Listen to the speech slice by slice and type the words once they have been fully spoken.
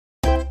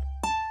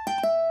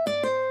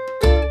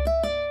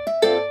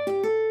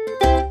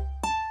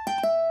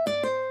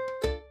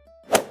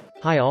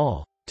Hi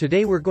all.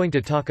 Today we're going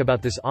to talk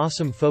about this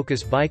awesome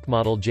Focus bike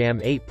model Jam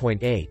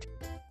 8.8.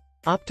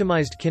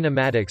 Optimized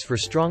kinematics for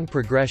strong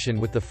progression.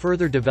 With the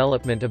further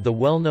development of the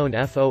well-known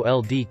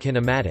FOLD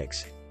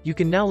kinematics, you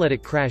can now let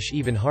it crash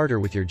even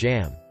harder with your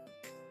Jam.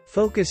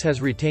 Focus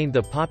has retained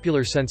the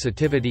popular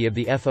sensitivity of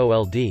the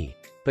FOLD,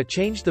 but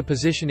changed the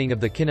positioning of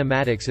the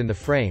kinematics in the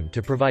frame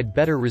to provide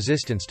better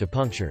resistance to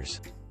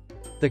punctures.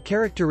 The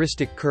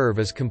characteristic curve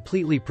is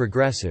completely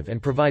progressive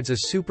and provides a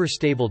super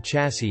stable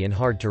chassis in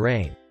hard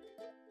terrain.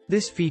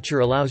 This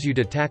feature allows you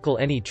to tackle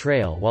any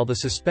trail while the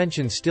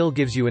suspension still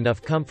gives you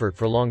enough comfort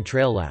for long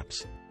trail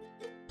laps.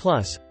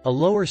 Plus, a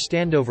lower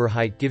standover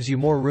height gives you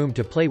more room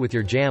to play with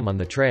your Jam on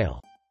the trail.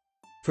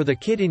 For the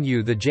kid in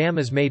you, the Jam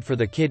is made for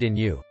the kid in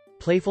you.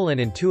 Playful and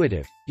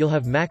intuitive, you'll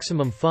have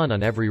maximum fun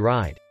on every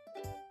ride.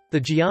 The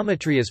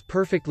geometry is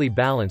perfectly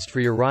balanced for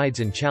your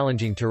rides in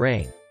challenging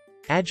terrain.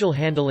 Agile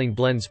handling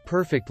blends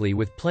perfectly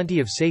with plenty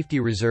of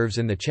safety reserves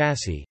in the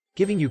chassis,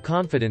 giving you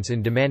confidence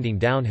in demanding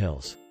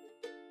downhills.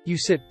 You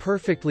sit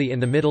perfectly in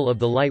the middle of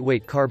the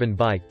lightweight carbon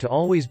bike to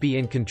always be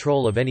in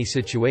control of any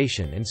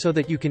situation and so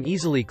that you can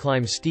easily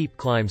climb steep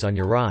climbs on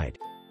your ride.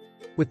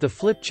 With the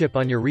flip chip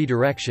on your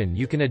redirection,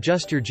 you can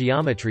adjust your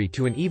geometry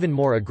to an even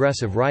more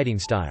aggressive riding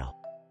style.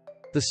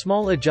 The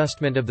small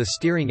adjustment of the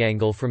steering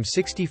angle from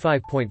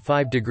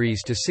 65.5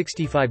 degrees to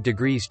 65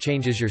 degrees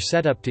changes your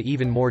setup to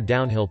even more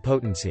downhill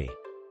potency.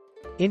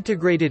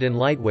 Integrated and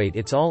lightweight,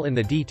 it's all in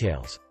the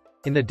details.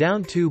 In the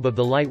down tube of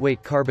the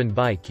lightweight carbon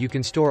bike you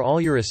can store all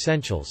your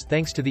essentials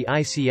thanks to the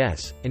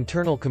ICS,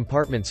 Internal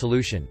Compartment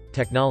Solution,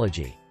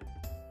 technology.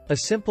 A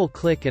simple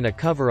click and a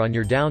cover on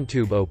your down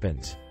tube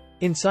opens.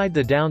 Inside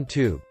the down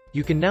tube,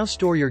 you can now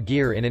store your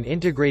gear in an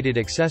integrated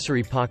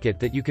accessory pocket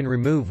that you can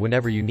remove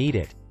whenever you need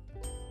it.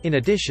 In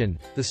addition,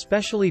 the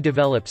specially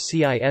developed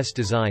CIS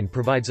design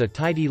provides a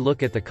tidy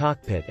look at the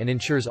cockpit and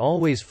ensures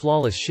always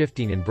flawless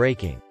shifting and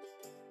braking.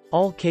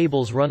 All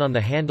cables run on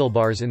the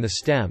handlebars in the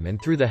stem and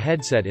through the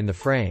headset in the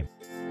frame.